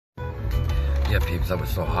Yeah, peeps, that was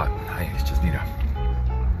so hot. I just need a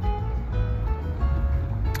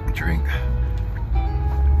drink.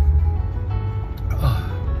 Oh,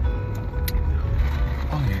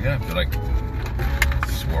 you're gonna have to like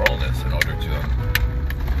swirl this in order to.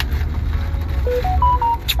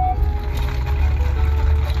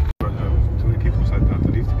 Too many people said that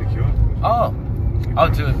they need to pick you up. Oh,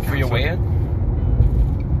 for your weigh-in?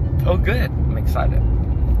 Oh, good. I'm excited.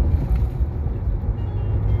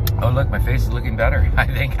 Oh, look, my face is looking better, I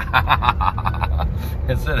think.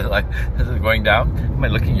 Is it going down? Am I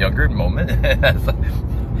looking younger in a moment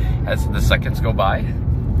as the seconds go by?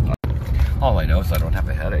 All I know is I don't have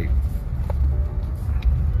a headache.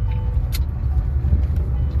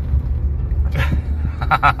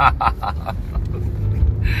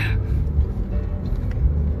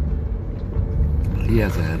 He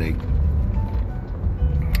has a headache.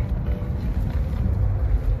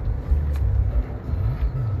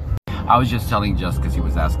 I was just telling Jess because he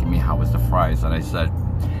was asking me how was the fries, and I said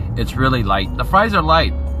it's really light. The fries are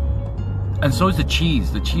light, and so is the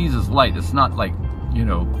cheese. The cheese is light. It's not like, you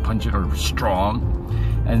know, pungent or strong,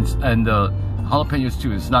 and the jalapenos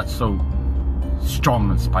too. It's not so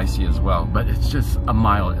strong and spicy as well, but it's just a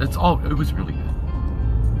mild. It was really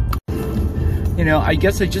good. You know, I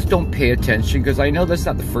guess I just don't pay attention because I know that's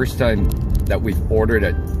not the first time that we've ordered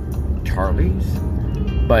at Charlie's,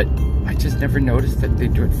 but I just never noticed that they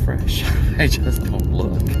do it fresh. I just don't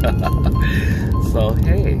look. So,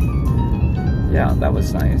 hey. Yeah, that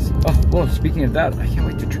was nice. Oh, well, speaking of that, I can't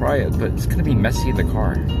wait to try it, but it's going to be messy in the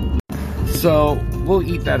car. So, we'll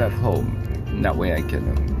eat that at home. And that way I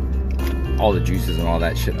can, all the juices and all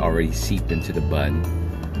that shit already seeped into the bun.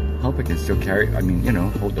 Hope I can still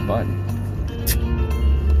hold the bun.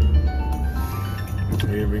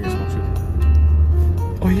 Are you bringing some food?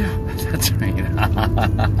 Oh yeah, that's right.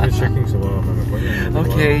 We're checking some of an appointment.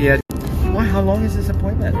 Okay, yeah. Why? How long is this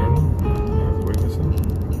appointment? I don't know. I have to wait myself.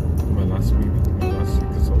 My last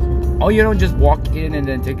consultant. Oh, you don't just walk in and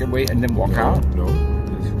then take it away and then walk out? No,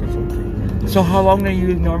 it's consulting. So how long are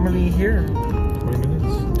you normally here? 20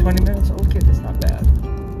 minutes. 20 minutes? Okay, that's not bad.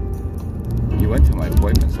 You went to my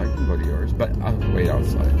appointment, so I can go to yours, but I'll wait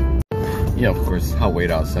outside. Yeah, of course, I'll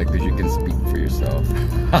wait outside because you can speak for yourself.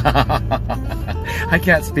 I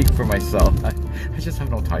can't speak for myself. I just have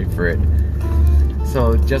no time for it.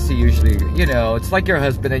 So Jesse usually, you know, it's like your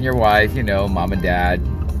husband and your wife, you know, mom and dad.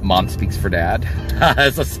 Mom speaks for dad.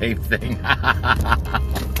 It's the same thing.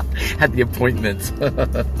 At the appointments.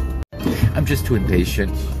 I'm just too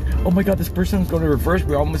impatient. Oh my God, this person's going to reverse.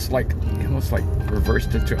 We almost like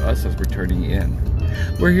reversed it to us as we're turning in.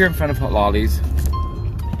 We're here in front of Halali's.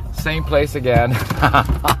 Same place again.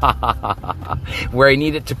 Where I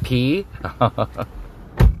needed to pee.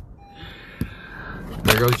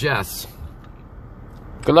 There goes Jess.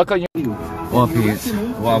 Good luck on you. Well, Peeps,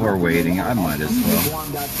 while we're waiting, I might as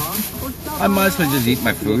well just eat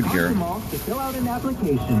my food here. I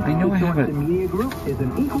know I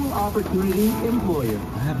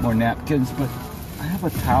have more napkins, but I have a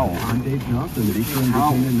towel.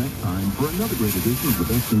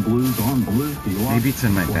 Maybe it's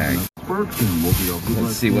in my bag.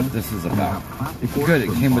 Let's see what this is about. Good,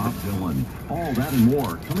 it came with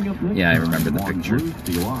yeah, I remember the picture.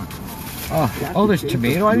 Oh, there's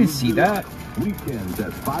tomato. I didn't see that. Weekends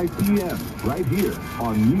at 5 p.m. right here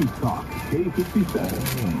on News Talk K57.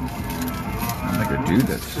 I'm gonna do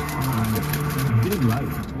this.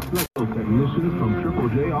 Technicians from Triple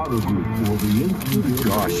J Auto Group will be in studio to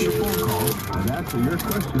take your phone calls and answer your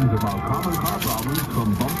questions about common car problems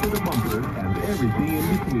from bumper to bumper and everything in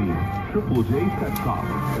between. Triple J Pet Talk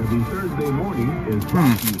every Thursday morning is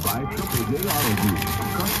brought to you by Triple J Auto Group.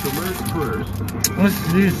 Customers first. Let's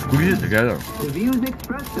squeeze it together. The views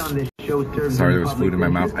expressed on this show serves. Sorry, there was food in my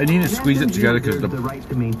mouth. I need to squeeze it together because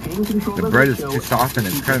the bread is too soft and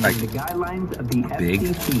it's kind of like big,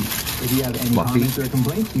 If you have any fluffy. comments or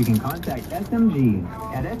complaints, you can contact SMG.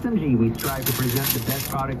 At SMG, we strive to present the best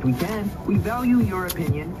product we can. We value your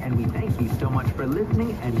opinion, and we thank you so much for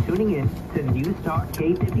listening and tuning in to News Talk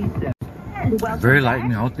K57. Very light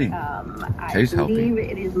and healthy. Tastes healthy.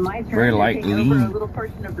 It is my turn very light, to take lean. over a little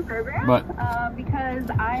portion of the program, but because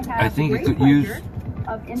I have I think great you could use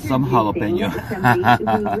of some jalapeno.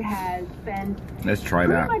 somebody who has spent Let's try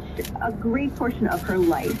pretty that. much a great portion of her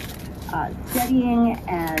life studying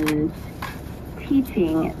and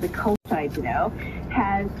teaching the culture, you know,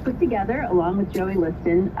 has put together, along with Joey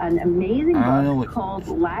Liston, an amazing book called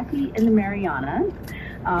Lackey in the Marianas.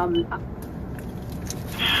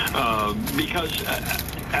 Because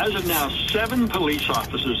as of now, 7 police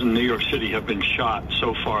officers in New York City have been shot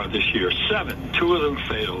so far this year. 7, 2 of them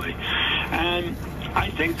fatally. And I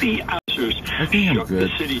think the I think I'm shook good.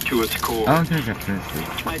 the city to its core. I don't think I got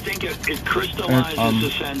finished. I think it crystallizes the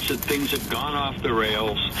sense that things have gone off the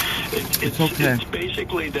rails. It's okay. It's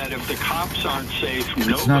basically that if the cops aren't safe,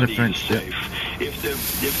 nobody is safe. If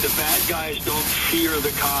the bad guys don't fear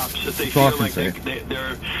the cops, if they feel like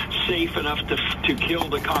they're safe enough to kill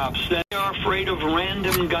the cops, then they are afraid of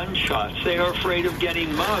random gunshots. They are afraid of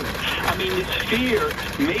getting mugged. I mean, it's fear.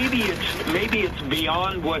 Maybe it's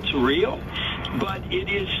beyond what's real. But it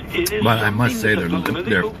is. But I must say, the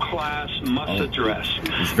political class must address.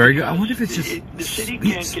 It's very good. I wonder if it's just the city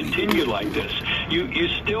can't continue like this. You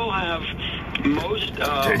still have most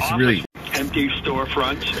really empty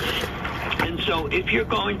storefronts. And so if you're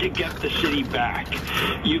going to get the city back,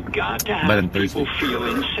 you've got to have people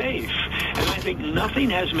feeling safe. And I think nothing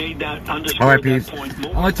has made that underscored that point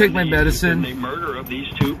more. I'm going to take my medicine the murder of these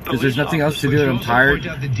two because there's nothing else to do. I'm tired.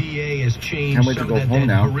 The DA has changed Can't wait to go home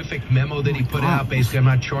now. Horrific memo that he put out. Basically, I'm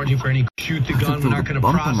not charging for any shoot the gun. We're not going to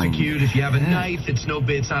prosecute. If you have a knife, it's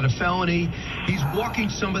not a felony. He's walking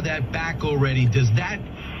some of that back already. Does that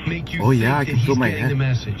make you think I can feel my head. The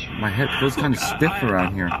message? My head feels kind of stiff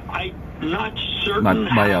around here. I'm not certain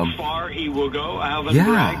how far he will go. Alvin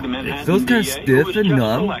Bragg, the Manhattan it feels kind of stiff and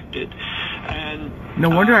numb. No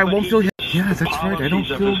wonder I won't feel. Yeah, that's right. I don't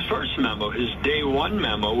feel. His first memo, his day one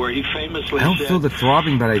memo, where he famously I don't feel the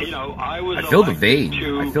throbbing, but I feel the vein.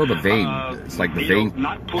 I feel the vein. It's like the vein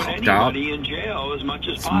not put popped out. anybody in jail as much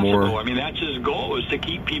as possible. I mean, that's his goal, is to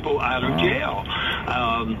keep people out of jail.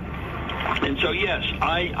 And so, yes,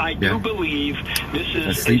 I do believe this is.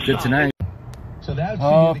 I sleep good tonight. So that's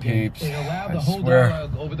Peeps, I swear,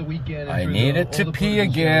 over the weekend I needed to pee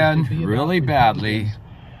again really badly.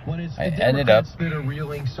 I ended up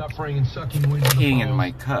peeing in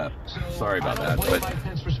my cup. Sorry about that, but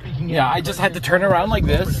yeah, I just had to turn around like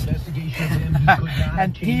this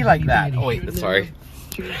and pee like that. Oh wait, sorry.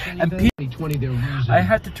 And pee. I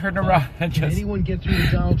had to turn around and just. Anyone get through to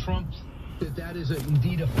Donald Trump that is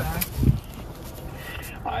indeed a fact?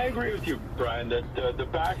 I agree with you, Brian, that the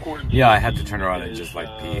backwards... Yeah, I had to turn around and just, like,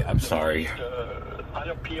 pee. I'm sorry.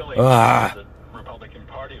 Unappealing to the Republican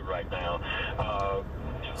Party right now.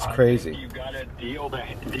 It's crazy. You gotta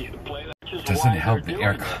play that. Doesn't help the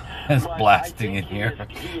air is blasting in here.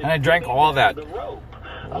 And I drank all that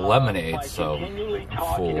lemonade, so I'm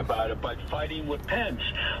full. About it, but fighting with Pence.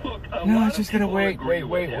 Look, no, I just gotta wait.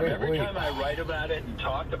 Every time I write about it and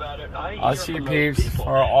talk about it, I'll see you, Peeps,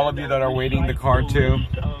 for all of you that are waiting in the car too.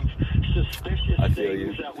 I feel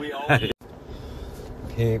you.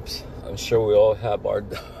 Peeps, I'm sure we all have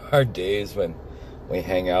our days when we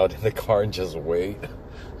hang out in the car and just wait.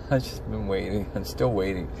 I've just been waiting. I'm still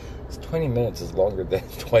waiting. It's 20 minutes is longer than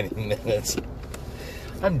 20 minutes.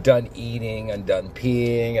 I'm done eating, I'm done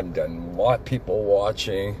peeing, I'm done people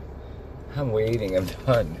watching. I'm waiting, I'm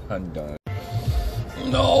done.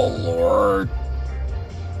 No, Lord.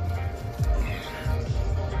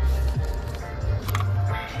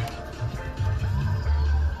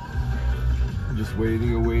 I'm just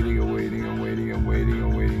waiting.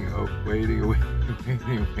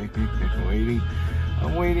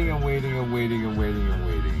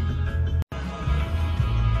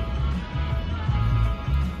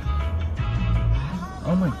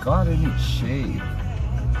 Oh my God, I need shade.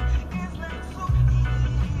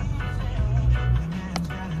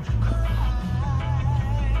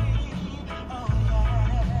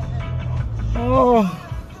 Oh.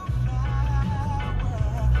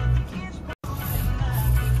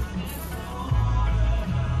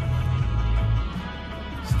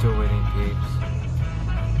 Still waiting, Peeps.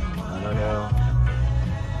 I don't know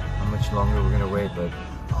how much longer we're gonna wait, but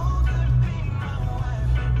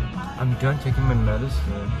I'm done taking my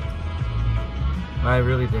medicine. I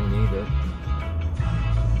really didn't need it.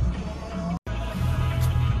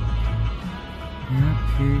 Yeah,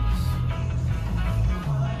 Peeps.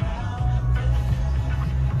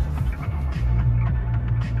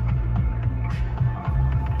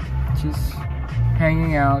 Just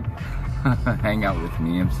hanging out. Hang out with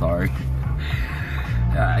me, I'm sorry.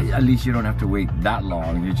 At least you don't have to wait that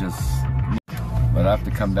long. You just... But I have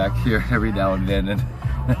to come back here every now and then and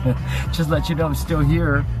just let you know I'm still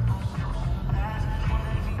here.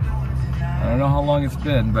 I don't know how long it's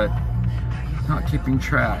been, but not keeping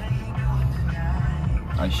track.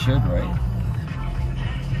 I should, right?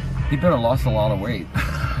 He better lost a lot of weight.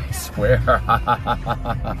 I swear.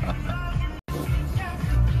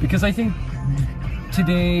 Because I think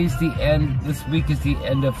today's the end, this week is the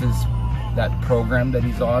end of that program that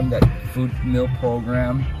he's on, that food meal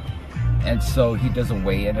program. And so he does a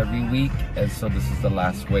weigh-in every week, and so this is the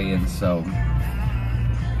last weigh-in, so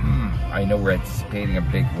I know we're anticipating a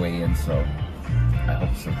big weigh-in, so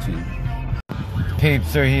pounds, so cheap.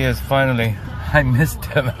 Peeps, there he is, finally. I missed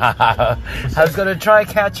him. I was gonna try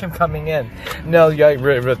catch him coming in. No, get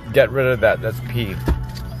rid of that. That's Pete.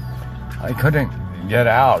 I couldn't get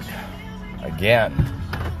out again.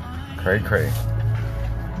 Cray.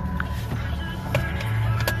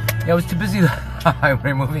 Yeah, I was too busy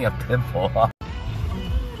removing a pimple.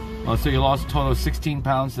 Oh, so you lost a total of 16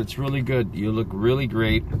 pounds. That's really good. You look really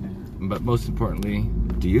great. But most importantly,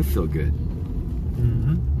 do you feel good?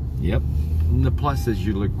 Mm-hmm. Yep. And the plus is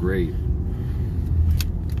you look great.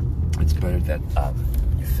 It's better that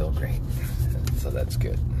you feel great. So that's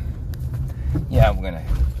good. Yeah, I'm gonna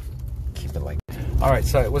keep it like that. Alright,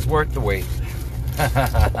 so it was worth the wait.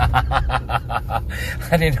 I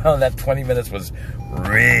didn't know that 20 minutes was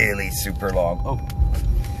really super long. Oh,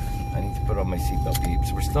 I need to put on my seatbelt,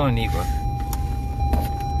 Peeps. We're still in Neva.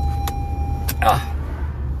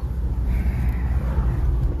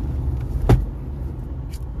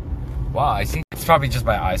 Wow, I see. It's probably just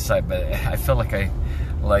my eyesight, but I feel like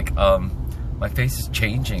my face is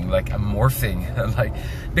changing, like I'm morphing, like,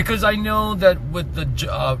 because I know that with the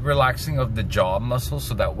relaxing of the jaw muscles,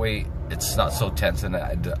 so that way it's not so tense and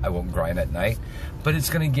I won't grind at night. But it's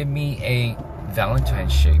gonna give me a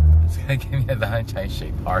Valentine's shape. It's gonna give me a Valentine's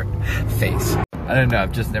shape heart face. I don't know.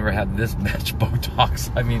 I've just never had this much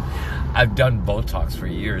Botox. I mean, I've done Botox for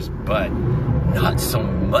years, but not so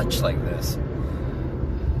much like this.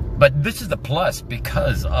 But this is the plus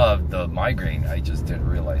because of the migraine. I just didn't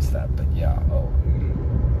realize that, but yeah. Oh.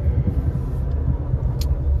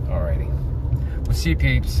 Alrighty. We'll see you,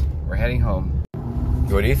 Peeps. We're heading home.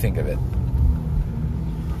 What do you think of it?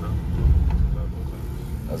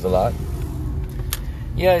 That was a lot?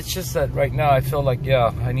 Yeah, it's just that right now I feel like,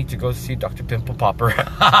 yeah, I need to go see Dr. Pimple Popper.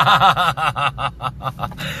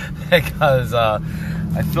 Because I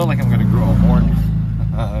feel like I'm going to grow a horn.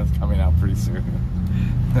 It's coming out pretty soon.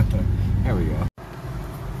 Here we go.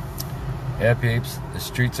 Yeah, Peeps, the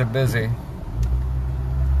streets are busy.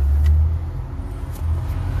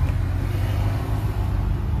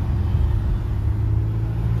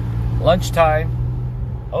 Lunchtime.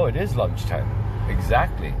 Oh, it is lunchtime.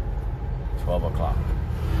 Exactly. 12 o'clock.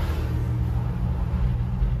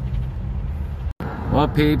 Well,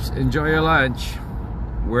 Peeps, enjoy your lunch.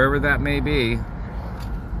 Wherever that may be.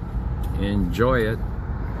 Enjoy it.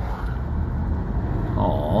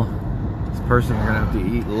 Oh, this person, we're gonna have to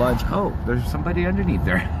eat lunch. Oh, there's somebody underneath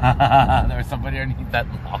there. There's somebody underneath that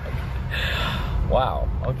log. Wow,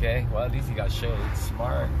 okay. Well, at least he got shade.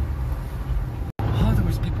 Smart. Oh, there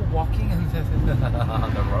was people walking on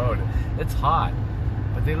the road. It's hot,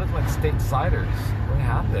 but they look like stateside-ers. What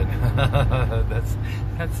happened?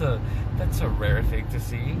 That's a rare thing to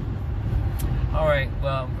see. All right,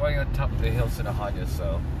 well, I'm going on top of the hill to Nahanya,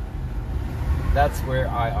 so that's where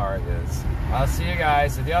IR is. I'll see you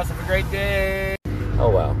guys. Adios, have a great day. Oh,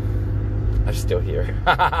 well. I'm still here.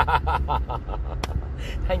 I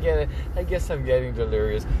get it. I guess I'm getting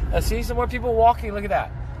delirious. I see some more people walking. Look at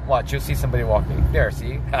that. Watch, you'll see somebody walking. There,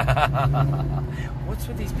 see? What's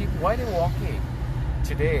with these people? Why are they walking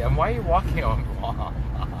today? And why are you walking on Guam?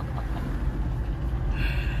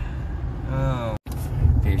 Oh.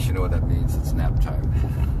 Peeps, you know what that means. It's nap time.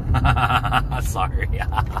 Sorry.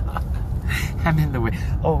 I'm in the way.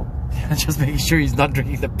 Oh, just making sure he's not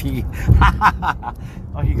drinking the pee.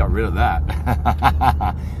 Oh, he got rid of that.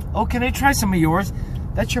 Oh, can I try some of yours?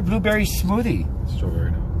 That's your blueberry smoothie.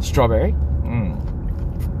 Strawberry now. Strawberry? Mm.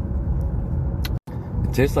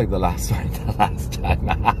 It tastes like the last one, the last time.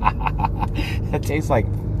 It tastes like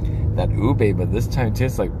that ube, but this time it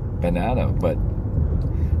tastes like banana, but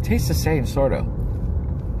it tastes the same, sort of.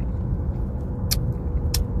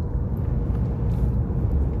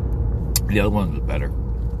 The other one was better.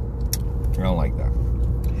 I don't like that.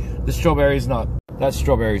 The strawberry's not. That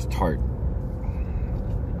strawberry's tart.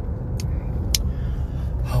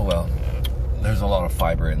 Oh well. There's a lot of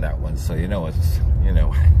fiber in that one, so you know what's, you know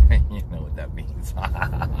what that means.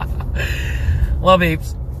 Well,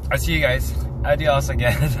 Peeps, I'll see you guys. Adios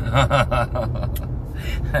again.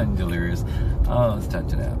 I'm delirious. Oh, it's time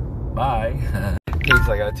to nap. Bye. Peeps,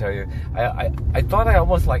 I gotta tell you, I thought I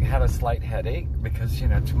almost like had a slight headache because, you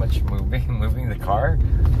know, too much moving the car.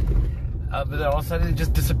 But then all of a sudden it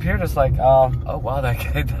just disappeared. It's like, oh wow, that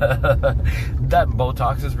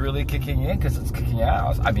Botox is really kicking in because it's kicking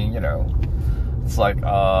out. I mean, you know, it's like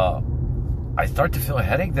I start to feel a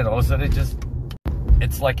headache. Then all of a sudden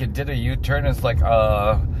it's like it did a U-turn. It's like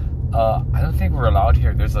I don't think we're allowed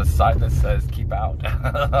here. There's a sign that says keep out.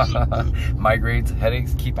 Migraines,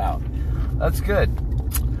 headaches, keep out. That's good.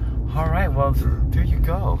 All right, well, there you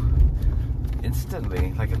go.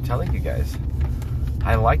 Instantly, like I'm telling you guys.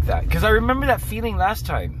 I like that. Because I remember that feeling last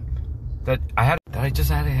time that I just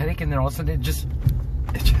had a headache, and then all of a sudden it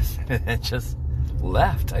just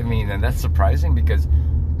left. I mean, and that's surprising because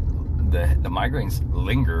the migraines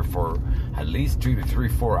linger for at least 2 to 3,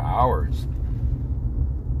 4 hours.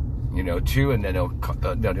 You know, 2, and then it'll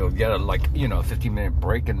get a 15-minute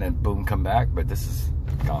break, and then boom, come back. But this is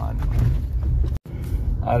gone.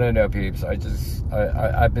 I don't know, peeps.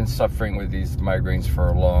 I've been suffering with these migraines for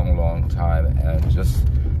a long, long time, and this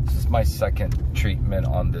is my second treatment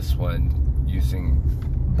on this one using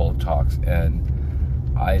Botox, and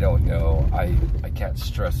I don't know. I can't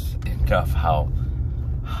stress enough how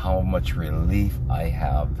much relief I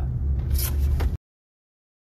have.